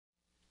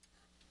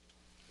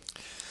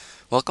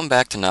Welcome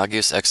back to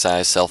Nagios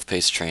XI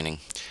self-paced training.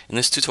 In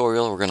this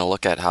tutorial, we're going to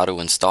look at how to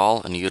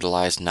install and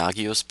utilize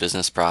Nagios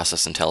Business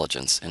Process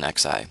Intelligence in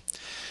XI.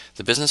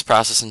 The Business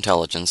Process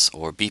Intelligence,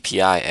 or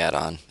BPI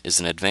add-on,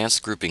 is an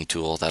advanced grouping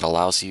tool that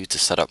allows you to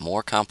set up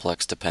more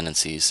complex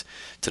dependencies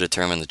to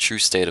determine the true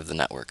state of the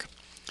network.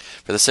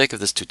 For the sake of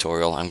this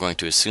tutorial, I'm going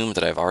to assume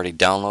that I've already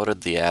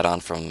downloaded the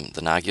add-on from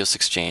the Nagios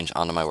Exchange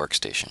onto my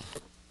workstation.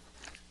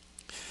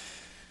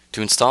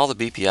 To install the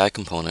BPI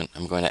component,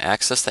 I'm going to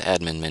access the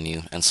admin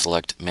menu and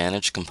select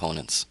Manage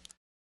Components.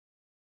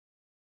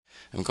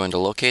 I'm going to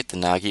locate the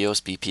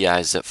Nagios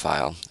BPI zip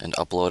file and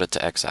upload it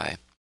to XI.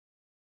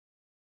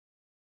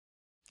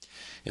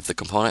 If the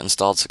component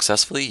installed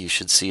successfully, you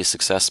should see a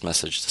success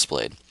message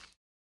displayed.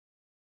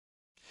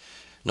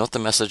 Note the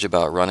message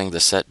about running the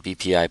set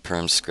BPI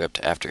perms script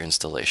after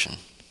installation.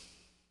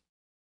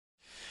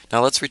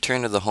 Now let's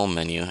return to the home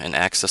menu and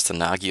access the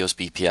Nagios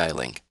BPI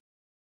link.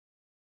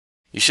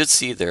 You should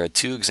see there are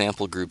two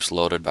example groups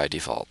loaded by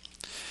default.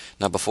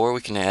 Now before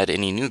we can add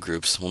any new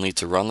groups, we'll need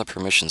to run the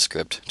permission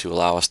script to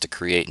allow us to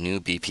create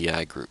new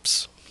BPI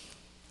groups.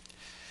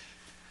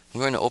 I'm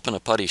going to open a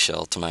PuTTY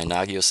shell to my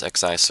Nagios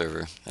XI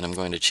server, and I'm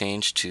going to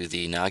change to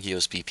the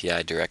Nagios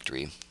BPI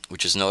directory,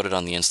 which is noted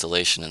on the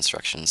installation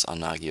instructions on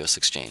Nagios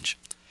Exchange.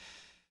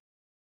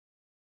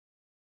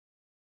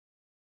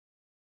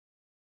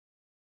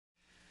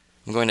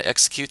 I'm going to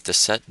execute the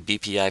set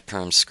BPI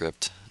perms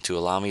script to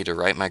allow me to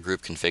write my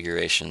group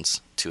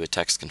configurations to a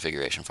text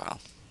configuration file.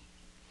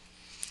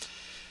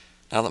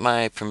 Now that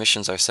my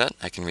permissions are set,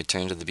 I can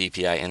return to the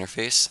BPI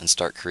interface and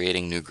start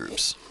creating new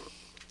groups.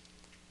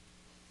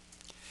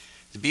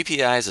 The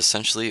BPI is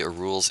essentially a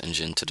rules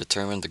engine to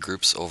determine the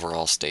group's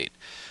overall state,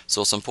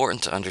 so it's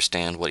important to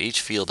understand what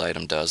each field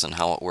item does and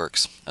how it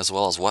works, as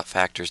well as what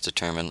factors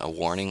determine a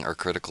warning or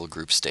critical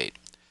group state.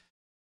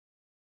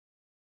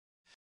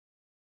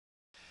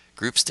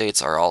 Group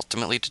states are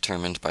ultimately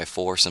determined by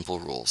four simple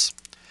rules.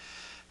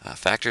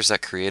 Factors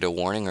that create a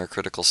warning or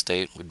critical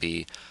state would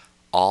be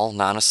all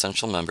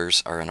non-essential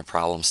members are in a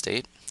problem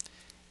state,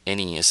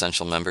 any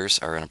essential members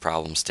are in a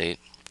problem state,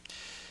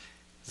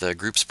 the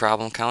group's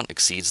problem count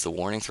exceeds the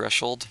warning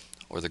threshold,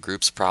 or the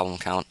group's problem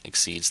count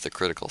exceeds the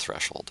critical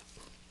threshold.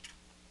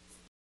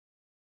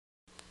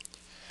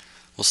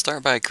 We'll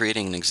start by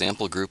creating an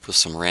example group with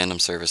some random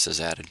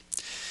services added.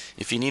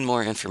 If you need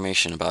more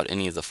information about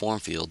any of the form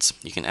fields,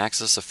 you can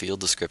access a field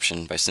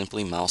description by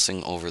simply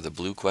mousing over the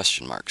blue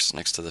question marks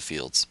next to the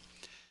fields.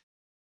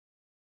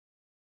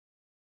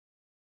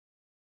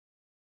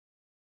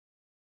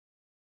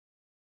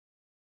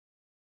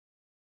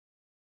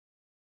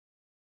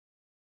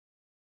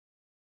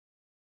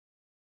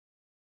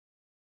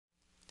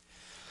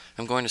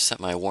 I'm going to set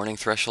my warning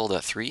threshold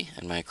at 3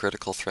 and my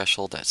critical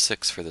threshold at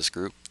 6 for this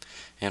group,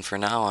 and for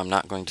now I'm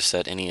not going to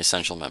set any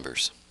essential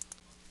members.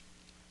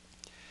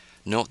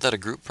 Note that a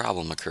group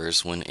problem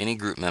occurs when any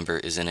group member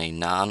is in a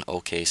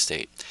non-OK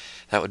state.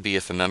 That would be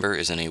if a member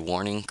is in a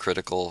warning,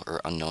 critical, or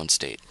unknown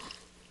state.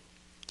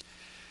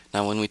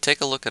 Now when we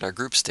take a look at our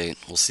group state,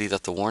 we'll see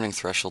that the warning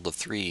threshold of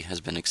 3 has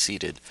been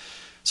exceeded,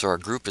 so our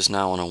group is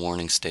now in a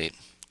warning state.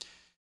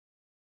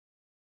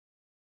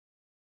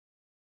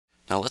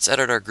 Now let's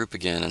edit our group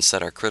again and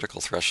set our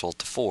critical threshold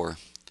to 4.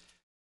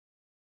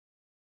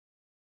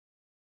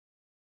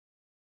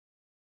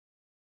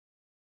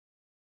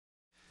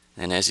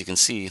 And as you can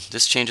see,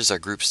 this changes our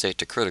group state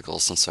to critical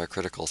since our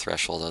critical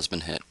threshold has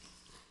been hit.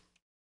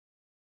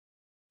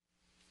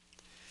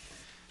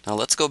 Now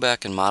let's go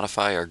back and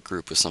modify our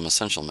group with some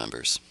essential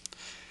members.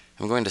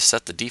 I'm going to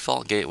set the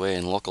default gateway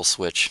and local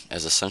switch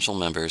as essential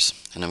members,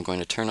 and I'm going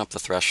to turn up the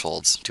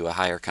thresholds to a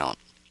higher count.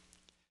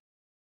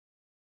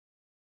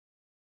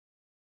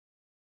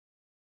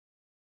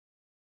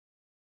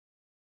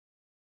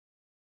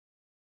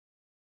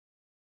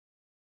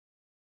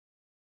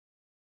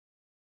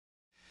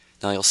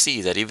 Now you'll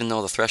see that even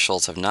though the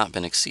thresholds have not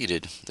been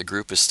exceeded, the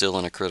group is still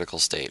in a critical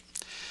state,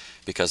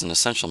 because an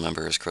essential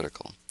member is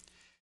critical.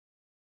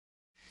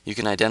 You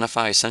can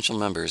identify essential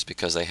members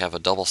because they have a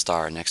double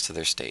star next to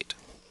their state.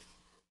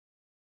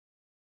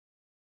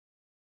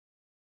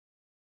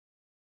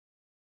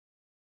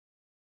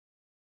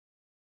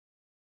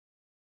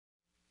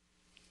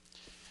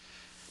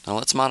 Now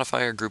let's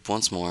modify our group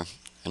once more,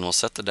 and we'll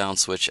set the down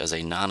switch as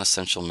a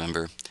non-essential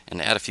member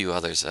and add a few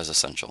others as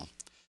essential.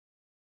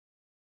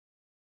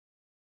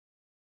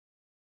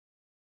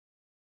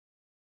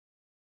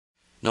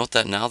 Note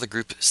that now the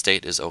group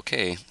state is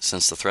OK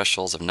since the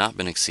thresholds have not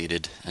been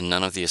exceeded and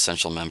none of the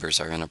essential members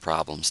are in a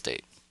problem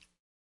state.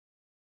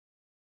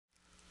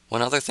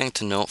 One other thing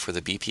to note for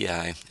the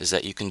BPI is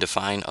that you can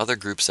define other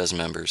groups as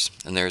members,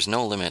 and there is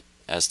no limit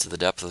as to the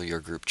depth of your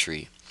group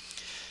tree.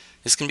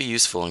 This can be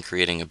useful in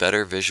creating a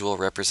better visual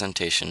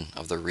representation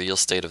of the real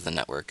state of the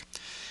network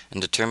and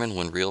determine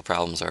when real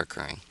problems are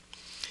occurring.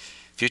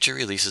 Future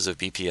releases of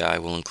BPI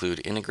will include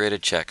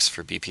integrated checks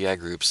for BPI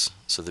groups,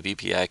 so the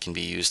BPI can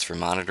be used for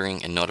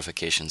monitoring and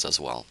notifications as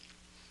well.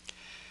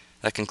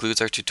 That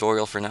concludes our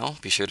tutorial for now.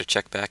 Be sure to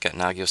check back at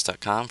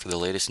Nagios.com for the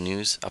latest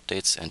news,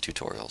 updates, and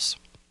tutorials.